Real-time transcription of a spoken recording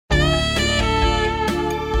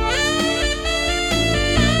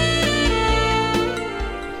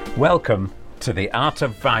Welcome to the Art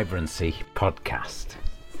of Vibrancy podcast.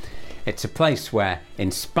 It's a place where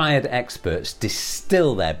inspired experts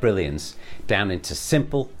distill their brilliance down into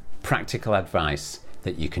simple, practical advice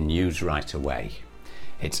that you can use right away.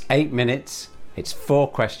 It's 8 minutes, it's 4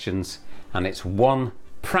 questions, and it's one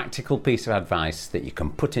practical piece of advice that you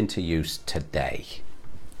can put into use today.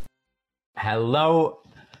 Hello,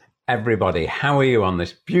 everybody. How are you on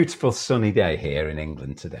this beautiful sunny day here in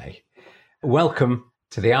England today? Welcome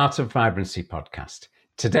to the Art of Vibrancy podcast.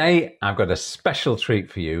 Today, I've got a special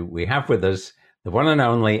treat for you. We have with us the one and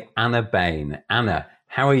only Anna Bain. Anna,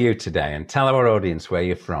 how are you today? And tell our audience where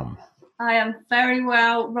you're from. I am very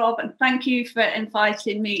well, Rob, and thank you for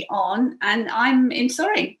inviting me on. And I'm in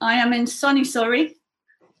Surrey. I am in sunny Surrey.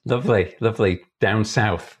 Lovely, lovely. Down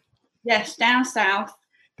south. Yes, down south.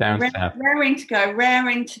 South. Raring to go,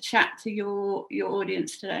 raring to chat to your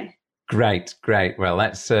audience today. Great. Well,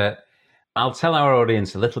 I'll tell our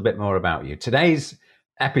audience a little bit more about you. Today's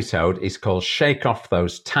episode is called Shake Off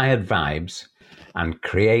Those Tired Vibes and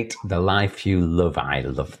Create the Life You Love. I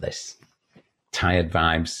love this. Tired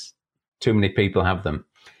vibes. Too many people have them.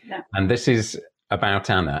 Yeah. And this is about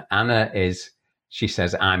Anna. Anna is, she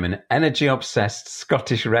says, I'm an energy-obsessed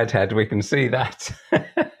Scottish redhead, we can see that,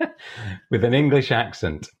 with an English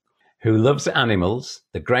accent, who loves animals,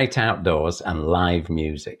 the great outdoors, and live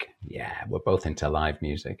music. Yeah, we're both into live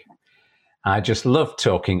music. I just love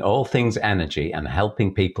talking all things energy and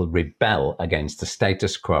helping people rebel against the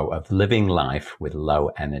status quo of living life with low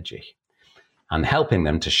energy and helping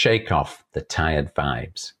them to shake off the tired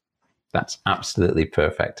vibes. That's absolutely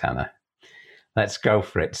perfect, Anna. Let's go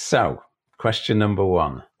for it. So, question number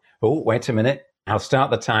 1. Oh, wait a minute. I'll start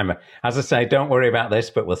the timer. As I say, don't worry about this,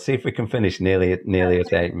 but we'll see if we can finish nearly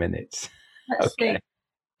at 8 minutes. Let's see.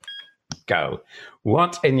 Go.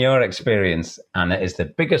 What, in your experience, Anna, is the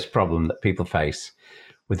biggest problem that people face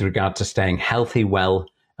with regard to staying healthy, well,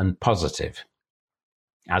 and positive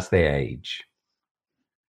as they age?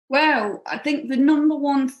 Well, I think the number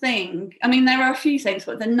one thing, I mean, there are a few things,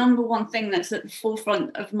 but the number one thing that's at the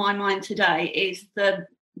forefront of my mind today is the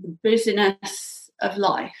busyness of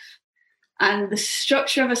life and the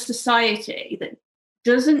structure of a society that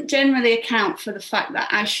doesn't generally account for the fact that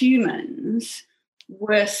as humans,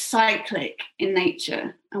 we're cyclic in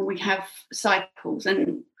nature and we have cycles.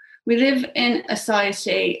 And we live in a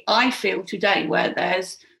society, I feel today, where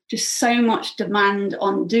there's just so much demand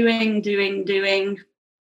on doing,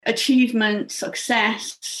 achievement,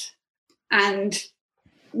 success, and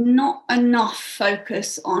not enough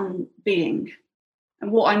focus on being.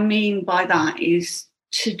 And what I mean by that is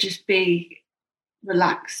to just be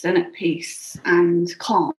relaxed and at peace and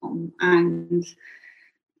calm and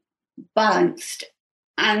balanced.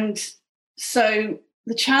 And so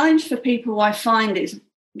the challenge for people, I find, is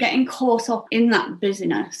getting caught up in that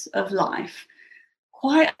busyness of life.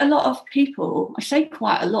 Quite a lot of people, I say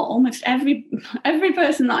quite a lot, almost every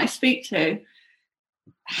person that I speak to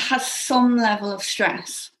has some level of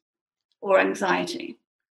stress or anxiety.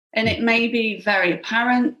 And it may be very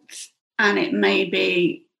apparent, and it may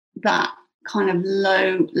be that kind of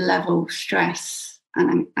low level stress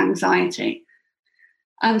and anxiety.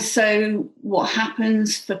 And so what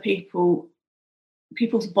happens for people's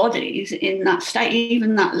bodies in that state,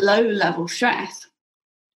 even that low level stress,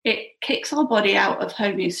 it kicks our body out of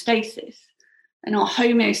homeostasis. And our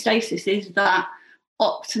homeostasis is that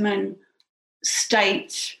optimum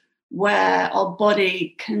state where our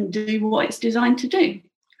body can do what it's designed to do,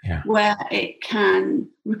 where it can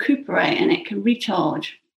recuperate and it can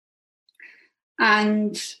recharge.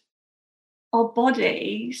 And our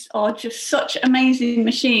bodies are just such amazing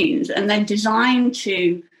machines, and they're designed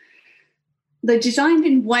in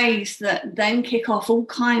ways that then kick off all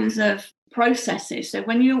kinds of processes. So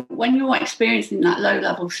when you're experiencing that low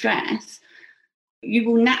level stress, you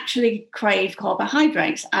will naturally crave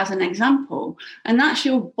carbohydrates, as an example. And that's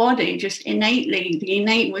your body just innately, the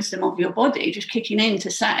innate wisdom of your body just kicking in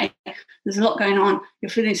to say, there's a lot going on, you're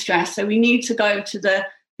feeling stressed. So we need to go to the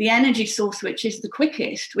energy source, which is the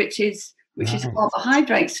quickest, which is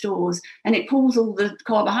carbohydrate stores, and it pulls all the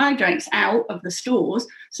carbohydrates out of the stores.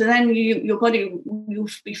 So then your body, you'll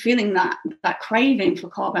be feeling that craving for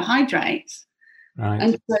carbohydrates. Right.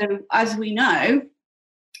 And so, as we know,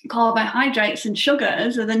 carbohydrates and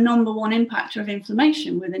sugars are the number one impactor of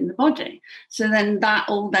inflammation within the body. So then that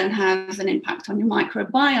all then has an impact on your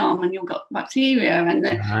microbiome and your gut bacteria, and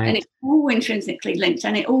it's all intrinsically linked,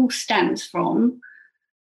 and it all stems from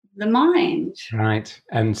the mind. Right.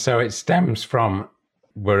 And so it stems from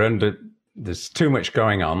there's too much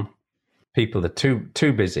going on. People are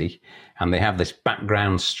too busy, and they have this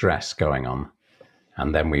background stress going on.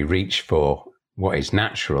 And then we reach for what is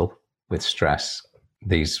natural with stress,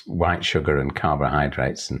 these white sugar and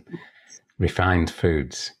carbohydrates and refined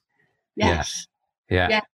foods. Yes. Yeah.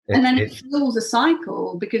 Yeah. And then it fuels a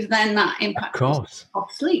cycle, because then that impacts our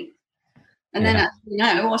sleep. And then, as we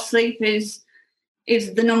know, our sleep is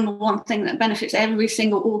the number one thing that benefits every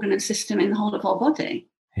single organ and system in the whole of our body.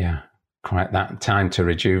 Yeah. Quite that time to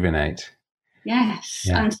rejuvenate. Yes.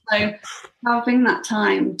 Yeah. And so having that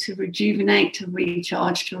time to rejuvenate, to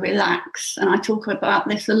recharge, to relax, and I talk about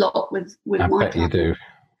this a lot with I my bet you do.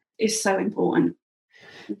 Is so important.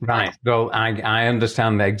 Right. Well, I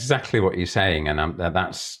understand exactly what you're saying, and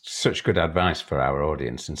that's such good advice for our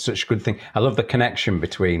audience, and such good thing. I love the connection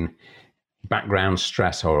between background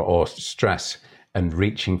stress or stress and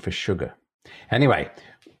reaching for sugar. Anyway,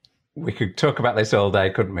 we could talk about this all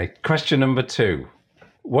day, couldn't we? Question number 2.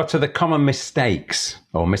 What are the common mistakes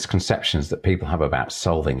or misconceptions that people have about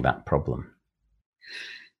solving that problem?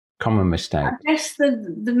 Common mistake. I guess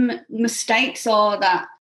the mistakes are that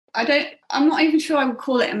I'm not even sure I would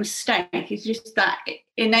call it a mistake. It's just that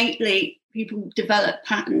innately people develop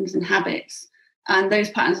patterns and habits, and those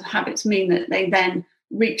patterns and habits mean that they then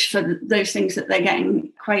reach for those things that they're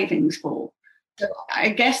getting cravings for. So I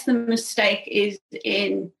guess the mistake is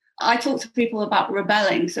I talk to people about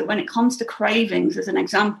rebelling. So when it comes to cravings, as an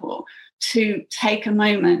example, to take a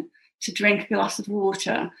moment to drink a glass of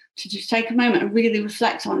water, to just take a moment and really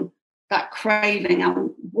reflect on that craving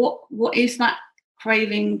and what is that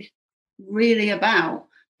craving really about,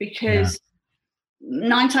 because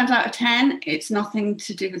 9 times out of 10 it's nothing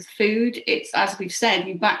to do with food. It's, as we've said,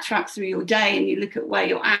 you backtrack through your day and you look at where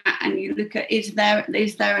you're at and you look at is there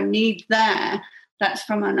a need there that's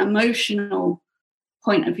from an emotional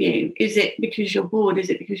point of view. Is it because you're bored? Is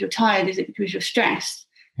it because you're tired? Is it because you're stressed?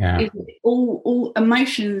 All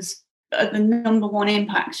emotions are the number one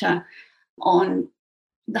impactor on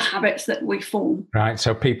the habits that we form. Right.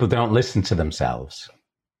 So people don't listen to themselves.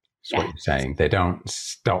 That's what you're saying. They don't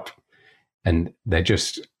stop and they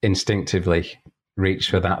just instinctively reach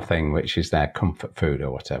for that thing, which is their comfort food or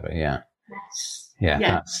whatever. Yeah. Yes.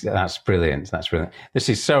 Yeah. That's brilliant. That's brilliant. This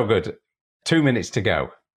is so good. 2 minutes to go.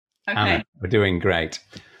 Okay. Anna, we're doing great.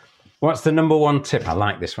 What's the number one tip? I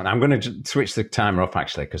like this one. I'm going to switch the timer off,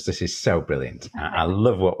 actually, because this is so brilliant. Okay. I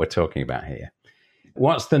love what we're talking about here.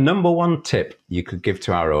 What's the number one tip you could give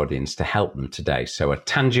to our audience to help them today? So a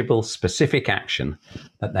tangible, specific action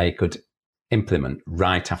that they could implement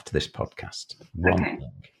right after this podcast. One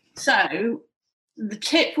thing. So the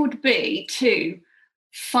tip would be to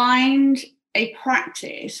find a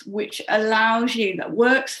practice which allows you, that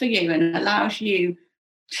works for you and allows you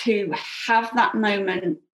to have that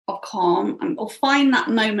moment of calm, or find that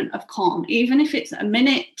moment of calm, even if it's a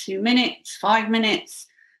minute, 2 minutes, 5 minutes.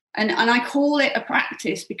 And I call it a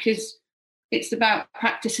practice because it's about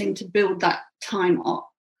practicing to build that time up.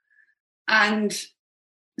 And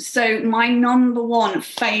so my number one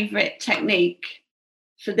favorite technique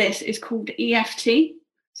for this is called EFT.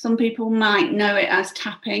 Some people might know it as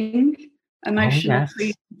tapping, emotional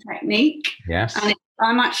freedom technique. Yes. And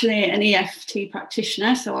I'm actually an EFT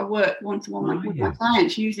practitioner, so I work one-to-one with my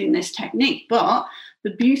clients using this technique. But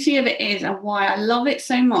the beauty of it is, and why I love it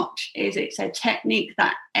so much, is it's a technique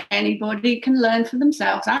that anybody can learn for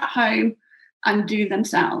themselves at home and do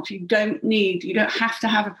themselves. You don't have to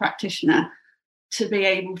have a practitioner to be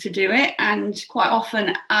able to do it. And quite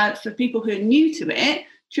often, for people who are new to it,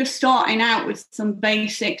 just starting out with some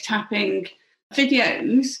basic tapping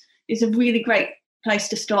videos is a really great place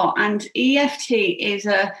to start. And EFT it's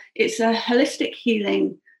a holistic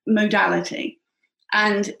healing modality.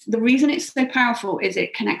 And the reason it's so powerful is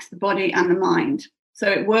it connects the body and the mind. So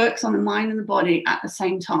it works on the mind and the body at the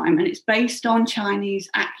same time. And it's based on Chinese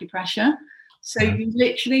acupressure. So you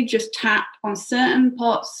literally just tap on certain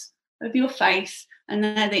parts of your face, and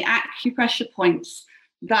they're the acupressure points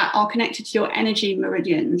that are connected to your energy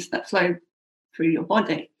meridians that flow through your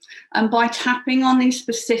body. And by tapping on these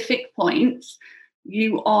specific points,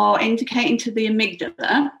 you are indicating to the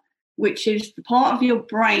amygdala, which is the part of your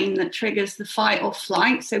brain that triggers the fight or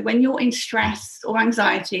flight. So when you're in stress or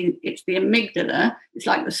anxiety, it's the amygdala. It's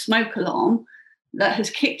like the smoke alarm that has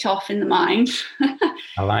kicked off in the mind.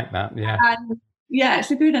 I like that, yeah. And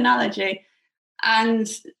it's a good analogy. And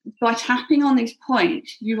by tapping on these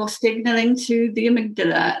points, you are signaling to the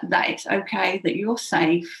amygdala that it's okay, that you're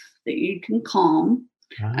safe, that you can calm.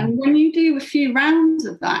 Right. And when you do a few rounds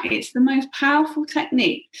of that, it's the most powerful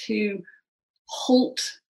technique to halt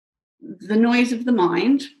the noise of the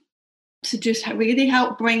mind, to just really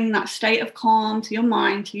help bring that state of calm to your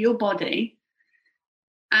mind, to your body.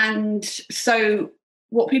 And so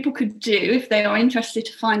what people could do, if they are interested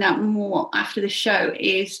to find out more after the show,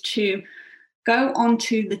 is to go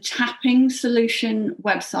onto the Tapping Solution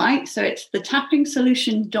website. So it's the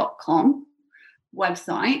tappingsolution.com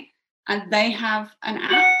website, and they have an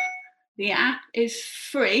app. The app is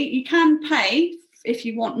free. You can pay if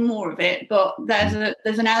you want more of it, but there's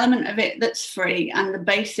an element of it that's free, and the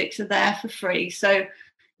basics are there for free. So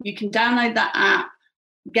you can download that app,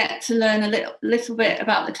 get to learn a little bit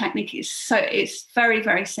about the technique. It's very,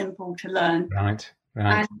 very simple to learn. Right.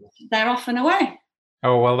 And they're off and away.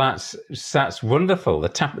 Oh, well, that's wonderful.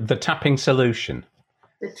 The tapping solution.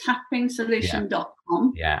 The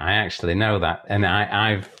tappingsolution.com. Yeah, I actually know that,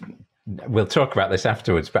 and we'll talk about this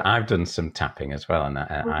afterwards. But I've done some tapping as well, and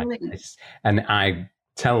I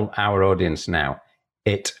tell our audience now,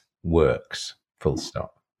 it works. Full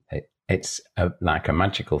stop. It's like a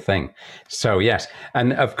magical thing. So yes,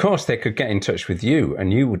 and of course they could get in touch with you,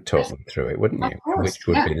 and you would talk them through it, wouldn't you? Of course, which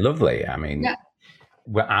would be lovely. I mean. Yeah.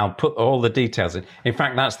 Well, I'll put all the details in. In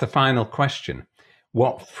fact, that's the final question.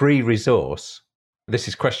 What free resource, this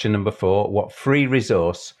is question number 4, what free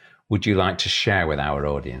resource would you like to share with our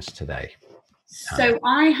audience today? So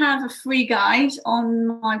I have a free guide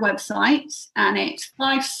on my website, and it's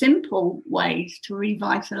 5 simple ways to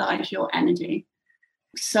revitalize your energy.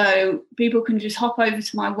 So people can just hop over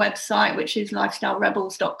to my website, which is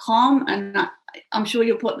lifestylerebels.com, and I'm sure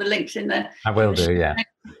you'll put the links in there. I will do, yeah.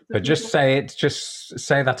 But just say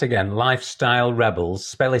that again, Lifestyle Rebels,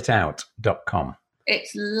 spell it out, .com.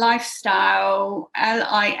 It's lifestyle,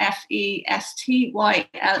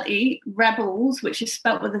 LIFESTYLE, rebels, which is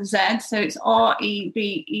spelled with a Z. So it's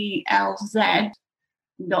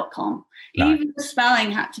REBELZ.com. Right. Even the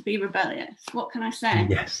spelling had to be rebellious. What can I say?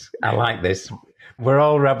 Yes, I like this. We're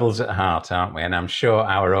all rebels at heart, aren't we? And I'm sure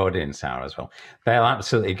our audience are as well. They'll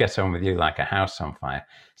absolutely get on with you like a house on fire.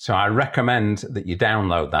 So I recommend that you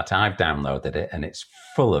download that. I've downloaded it, and it's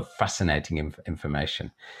full of fascinating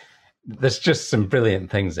information. There's just some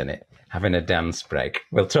brilliant things in it. Having a dance break.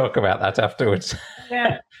 We'll talk about that afterwards.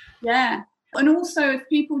 Yeah. And also, if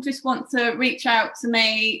people just want to reach out to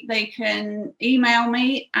me, they can email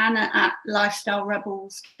me,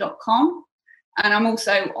 anna@lifestylerebels.com. And I'm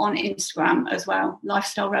also on Instagram as well,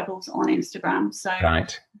 Lifestyle Rebels on Instagram. So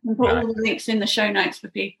right. We'll put all the links in the show notes for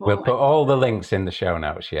people. We'll put all the links in the show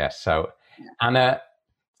notes, yes. So, Anna,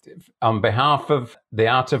 on behalf of the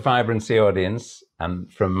Art of Vibrancy audience and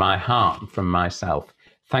from my heart, from myself,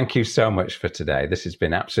 thank you so much for today. This has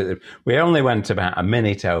been absolutely... We only went about a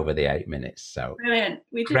minute over the 8 minutes. So brilliant.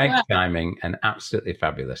 We did great timing and absolutely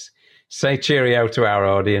fabulous. Say cheerio to our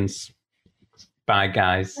audience. Bye,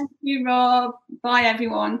 guys. Thank you, Rob. Bye,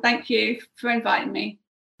 everyone. Thank you for inviting me.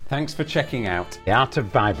 Thanks for checking out the Art of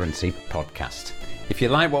Vibrancy podcast. If you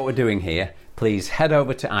like what we're doing here, please head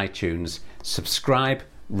over to iTunes, subscribe,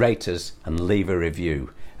 rate us, and leave a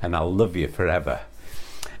review, and I'll love you forever.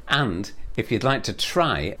 And if you'd like to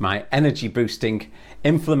try my energy boosting,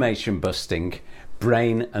 inflammation busting,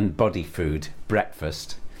 brain and body food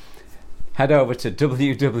breakfast, head over to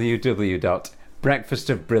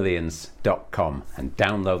www.breakfastofbrilliance.com and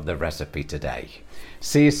download the recipe today.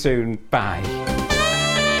 See you soon. Bye.